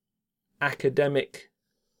academic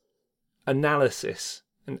analysis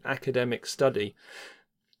and academic study.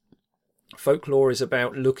 Folklore is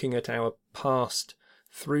about looking at our past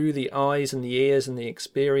through the eyes and the ears and the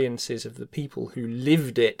experiences of the people who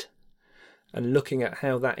lived it, and looking at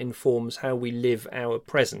how that informs how we live our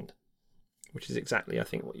present, which is exactly, I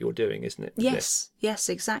think, what you're doing, isn't it? Yes,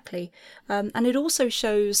 exactly. And it also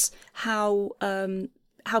shows how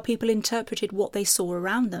people interpreted what they saw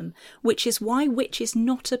around them, which is why Witch is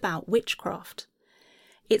not about witchcraft.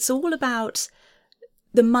 It's all about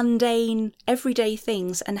the mundane, everyday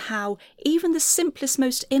things, and how even the simplest,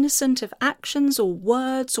 most innocent of actions or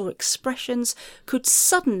words or expressions could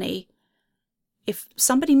suddenly, if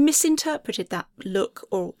somebody misinterpreted that look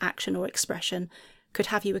or action or expression, could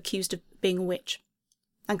have you accused of being a witch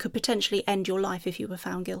and could potentially end your life if you were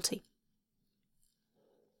found guilty.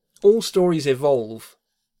 All stories evolve,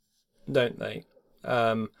 don't they?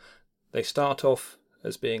 They start off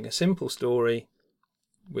as being a simple story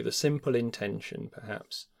with a simple intention,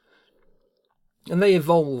 perhaps. And they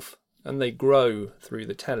evolve and they grow through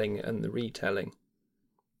the telling and the retelling.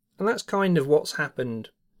 And that's kind of what's happened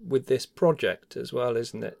with this project as well,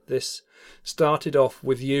 isn't it? This started off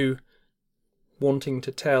with you wanting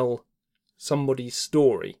to tell somebody's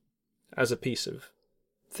story as a piece of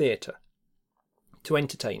theatre, to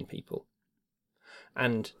entertain people,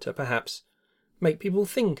 and to perhaps make people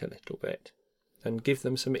think a little bit and give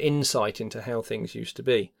them some insight into how things used to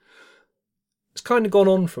be. It's kind of gone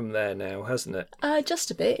on from there now, hasn't it? Just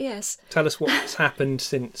a bit, yes. Tell us what's happened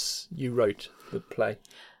since you wrote the play.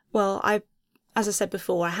 Well, as I said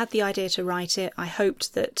before, I had the idea to write it. I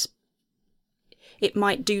hoped that it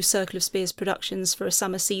might do Circle of Spears Productions for a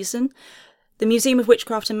summer season. The Museum of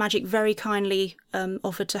Witchcraft and Magic very kindly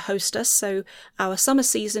offered to host us, so our summer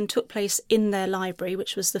season took place in their library,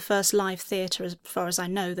 which was the first live theatre, as far as I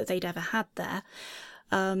know, that they'd ever had there,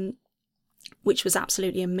 which was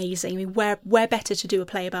absolutely amazing. I mean, where better to do a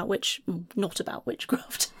play about not about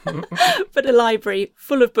witchcraft, but a library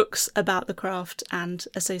full of books about the craft and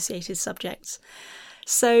associated subjects.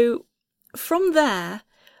 So from there,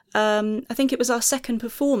 I think it was our second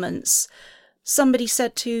performance, somebody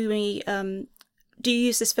said to me, do you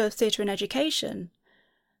use this for theatre and education?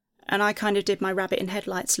 And I kind of did my rabbit in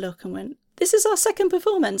headlights look and went, this is our second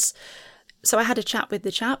performance. So I had a chat with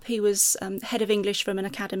the chap. He was head of English from an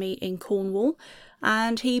academy in Cornwall,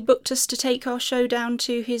 and he booked us to take our show down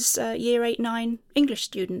to his Year 8-9 English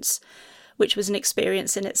students, which was an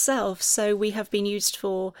experience in itself. So we have been used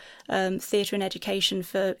for theatre and education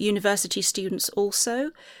for university students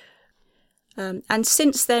also. And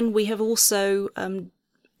since then, we have also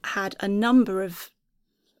had a number of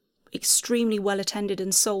extremely well-attended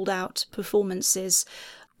and sold-out performances.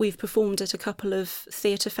 We've performed at a couple of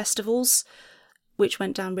theatre festivals, which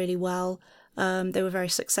went down really well. They were very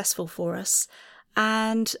successful for us.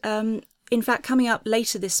 And in fact, coming up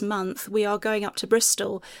later this month, we are going up to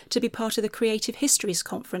Bristol to be part of the Creative Histories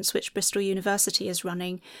Conference, which Bristol University is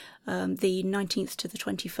running the 19th to the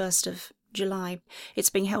 21st of July. It's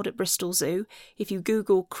being held at Bristol Zoo. If you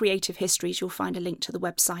Google Creative Histories, you'll find a link to the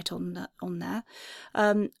website on there.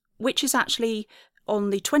 which is actually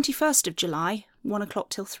on the 21st of July, 1 o'clock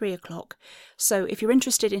till 3 o'clock. So if you're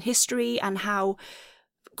interested in history and how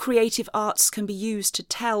creative arts can be used to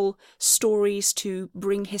tell stories, to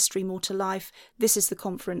bring history more to life, this is the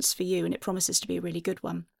conference for you, and it promises to be a really good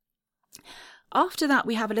one. After that,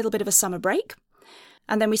 we have a little bit of a summer break,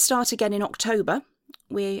 and then we start again in October.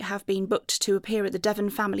 We have been booked to appear at the Devon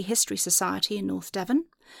Family History Society in North Devon.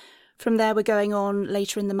 From there, we're going on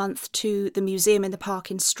later in the month to the Museum in the Park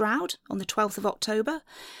in Stroud on the 12th of October.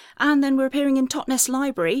 And then we're appearing in Totnes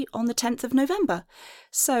Library on the 10th of November.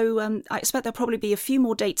 So I expect there'll probably be a few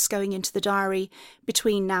more dates going into the diary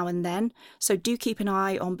between now and then. So do keep an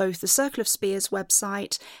eye on both the Circle of Spears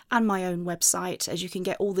website and my own website, as you can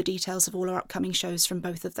get all the details of all our upcoming shows from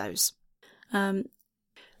both of those.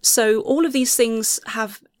 So all of these things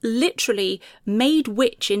have literally made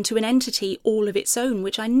Witch into an entity all of its own,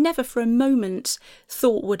 which I never for a moment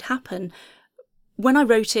thought would happen. When I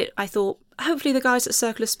wrote it, I thought, hopefully the guys at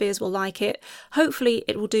Circle of Spears will like it. Hopefully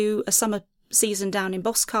it will do a summer season down in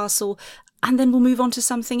Boscastle, and then we'll move on to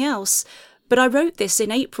something else. But I wrote this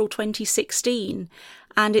in April 2016,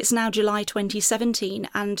 and it's now July 2017,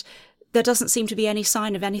 and there doesn't seem to be any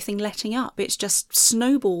sign of anything letting up. It's just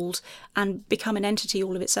snowballed and become an entity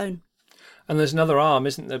all of its own. And there's another arm,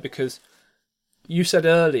 isn't there? Because you said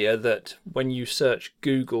earlier that when you search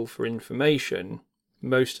Google for information,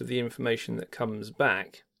 most of the information that comes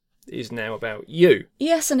back is now about you.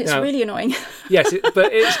 Yes, and it's really annoying. Yes,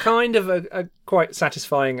 but it's kind of a quite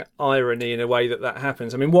satisfying irony in a way that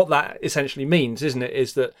happens. I mean, what that essentially means, isn't it,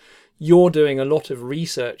 is that you're doing a lot of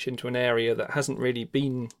research into an area that hasn't really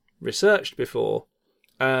been researched before,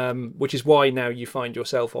 which is why now you find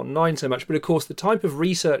yourself online so much. But of course, the type of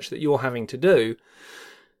research that you're having to do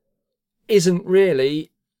isn't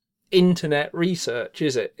really internet research,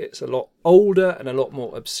 is it? It's a lot older and a lot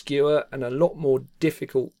more obscure and a lot more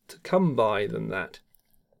difficult to come by than that.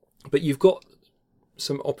 But you've got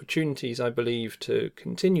some opportunities, I believe, to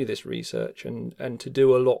continue this research and to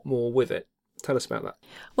do a lot more with it. Tell us about that.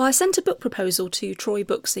 Well, I sent a book proposal to Troy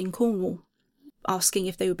Books in Cornwall, asking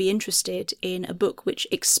if they would be interested in a book which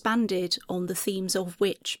expanded on the themes of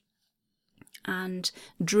Witch and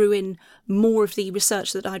drew in more of the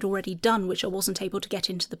research that I'd already done, which I wasn't able to get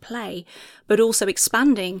into the play, but also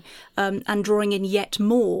expanding and drawing in yet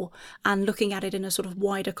more and looking at it in a sort of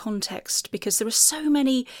wider context, because there are so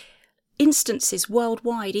many instances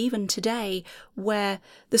worldwide, even today, where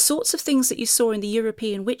the sorts of things that you saw in the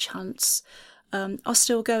European witch hunts are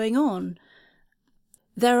still going on.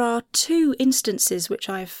 There are 2 instances which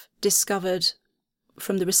I've discovered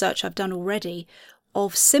from the research I've done already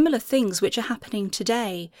of similar things which are happening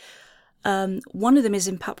today. One of them is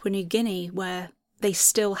in Papua New Guinea, where they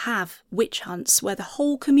still have witch hunts, where the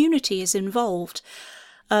whole community is involved.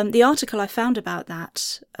 The article I found about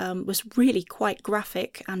that was really quite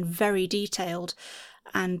graphic and very detailed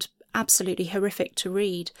and absolutely horrific to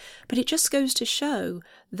read. But it just goes to show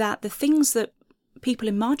that the things that people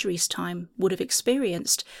in Marjorie's time would have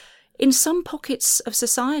experienced, in some pockets of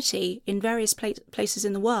society in various places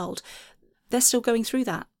in the world, they're still going through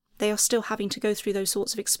that. They are still having to go through those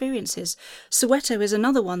sorts of experiences. Soweto is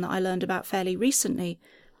another one that I learned about fairly recently.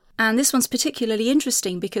 And this one's particularly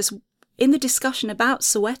interesting because in the discussion about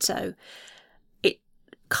Soweto, it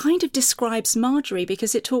kind of describes Marjorie,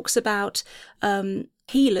 because it talks about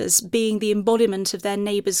healers being the embodiment of their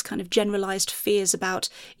neighbours' kind of generalised fears about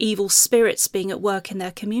evil spirits being at work in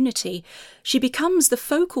their community. She becomes the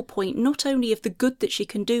focal point not only of the good that she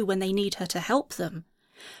can do when they need her to help them,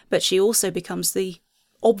 but she also becomes the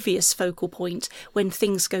obvious focal point when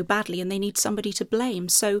things go badly and they need somebody to blame.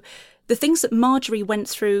 So the things that Marjorie went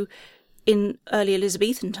through in early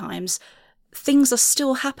Elizabethan times, things are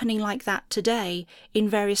still happening like that today in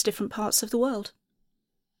various different parts of the world.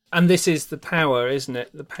 And this is the power, isn't it?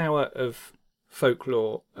 The power of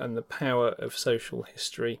folklore and the power of social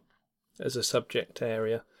history as a subject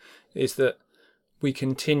area is that we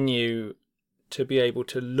continue to be able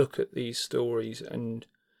to look at these stories and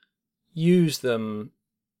use them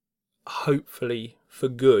hopefully for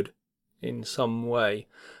good in some way,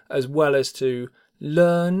 as well as to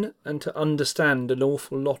learn and to understand an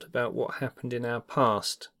awful lot about what happened in our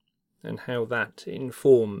past and how that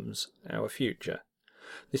informs our future.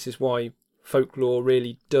 This is why folklore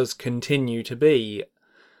really does continue to be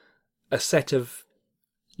a set of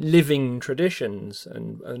living traditions,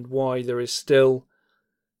 and why there is still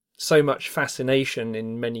so much fascination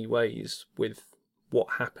in many ways with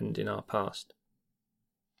what happened in our past.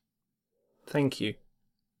 Thank you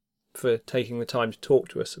for taking the time to talk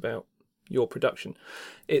to us about your production.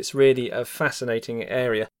 It's really a fascinating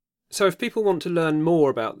area. So if people want to learn more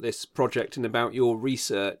about this project and about your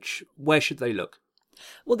research, where should they look?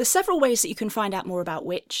 Well, there's several ways that you can find out more about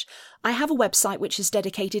Witch. I have a website which is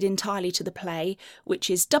dedicated entirely to the play, which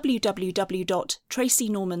is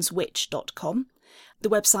www.tracynormanswitch.com. The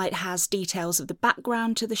website has details of the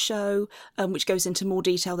background to the show, which goes into more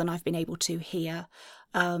detail than I've been able to here.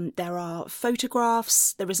 There are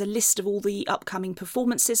photographs. There is a list of all the upcoming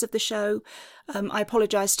performances of the show. I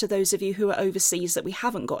apologise to those of you who are overseas that we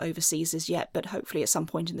haven't got overseas as yet, but hopefully at some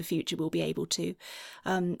point in the future we'll be able to.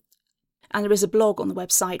 And there is a blog on the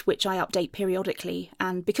website which I update periodically.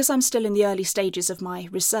 And because I'm still in the early stages of my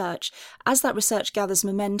research, as that research gathers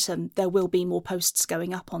momentum, there will be more posts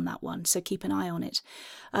going up on that one, so keep an eye on it.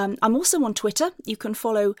 I'm also on Twitter. You can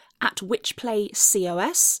follow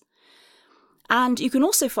 @WitchPlayCOS. And you can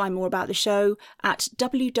also find more about the show at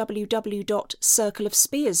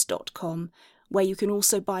www.circleofspears.com, where you can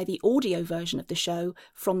also buy the audio version of the show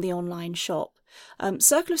from the online shop.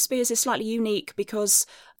 Circle of Spears is slightly unique because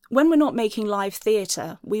when we're not making live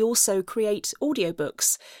theatre, we also create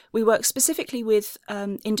audiobooks. We work specifically with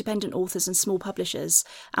independent authors and small publishers,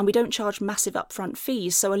 and we don't charge massive upfront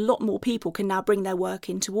fees, so a lot more people can now bring their work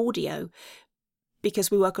into audio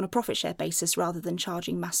because we work on a profit share basis rather than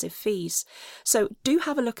charging massive fees. So do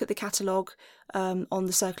have a look at the catalogue on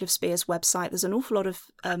the Circle of Spears website. There's an awful lot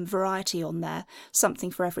of variety on there,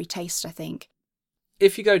 something for every taste, I think.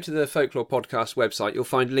 If you go to the Folklore Podcast website, you'll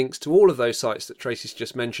find links to all of those sites that Tracy's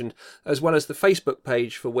just mentioned, as well as the Facebook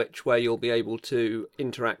page for Witch, where you'll be able to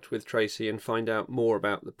interact with Tracy and find out more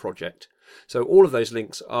about the project. So all of those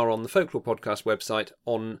links are on the Folklore Podcast website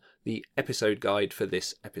on the episode guide for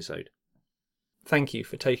this episode. Thank you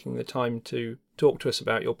for taking the time to talk to us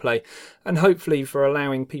about your play, and hopefully for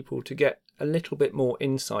allowing people to get a little bit more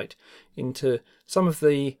insight into some of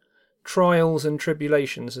the trials and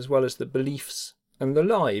tribulations, as well as the beliefs and the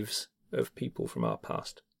lives of people from our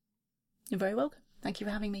past. You're very welcome. Thank you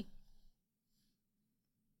for having me.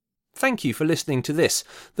 Thank you for listening to this,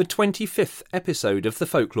 the 25th episode of the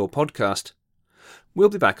Folklore Podcast. We'll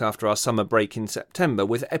be back after our summer break in September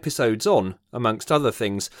with episodes on, amongst other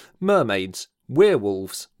things, mermaids,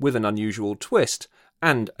 werewolves with an unusual twist,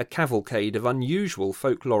 and a cavalcade of unusual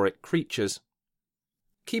folkloric creatures.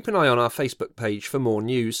 Keep an eye on our Facebook page for more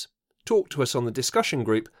news. Talk to us on the discussion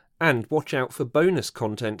group, and watch out for bonus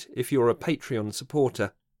content if you're a Patreon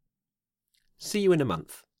supporter. See you in a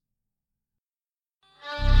month.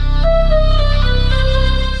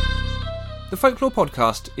 The Folklore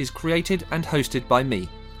Podcast is created and hosted by me,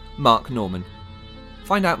 Mark Norman.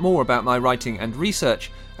 Find out more about my writing and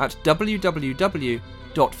research at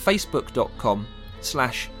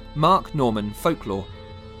www.facebook.com/MarkNormanFolklore.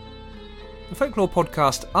 The Folklore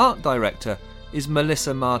Podcast art director is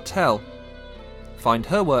Melissa Martell. Find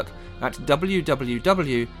her work at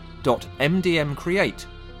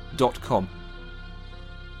www.mdmcreate.com.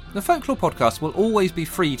 The Folklore Podcast will always be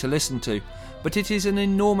free to listen to, but it is an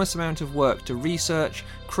enormous amount of work to research,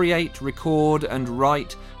 create, record and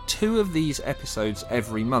write 2 of these episodes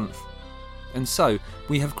every month. And so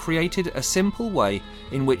we have created a simple way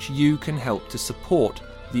in which you can help to support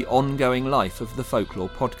the ongoing life of the Folklore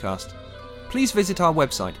Podcast. Please visit our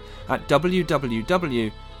website at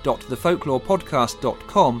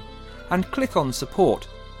www.thefolklorepodcast.com and click on support.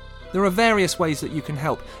 There are various ways that you can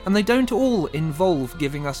help, and they don't all involve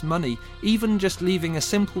giving us money. Even just leaving a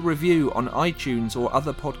simple review on iTunes or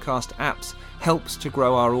other podcast apps helps to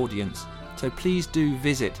grow our audience. So please do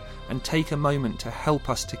visit and take a moment to help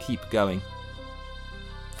us to keep going.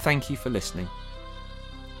 Thank you for listening.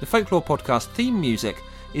 The Folklore Podcast theme music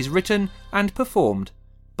is written and performed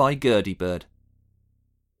by Gurdy Bird.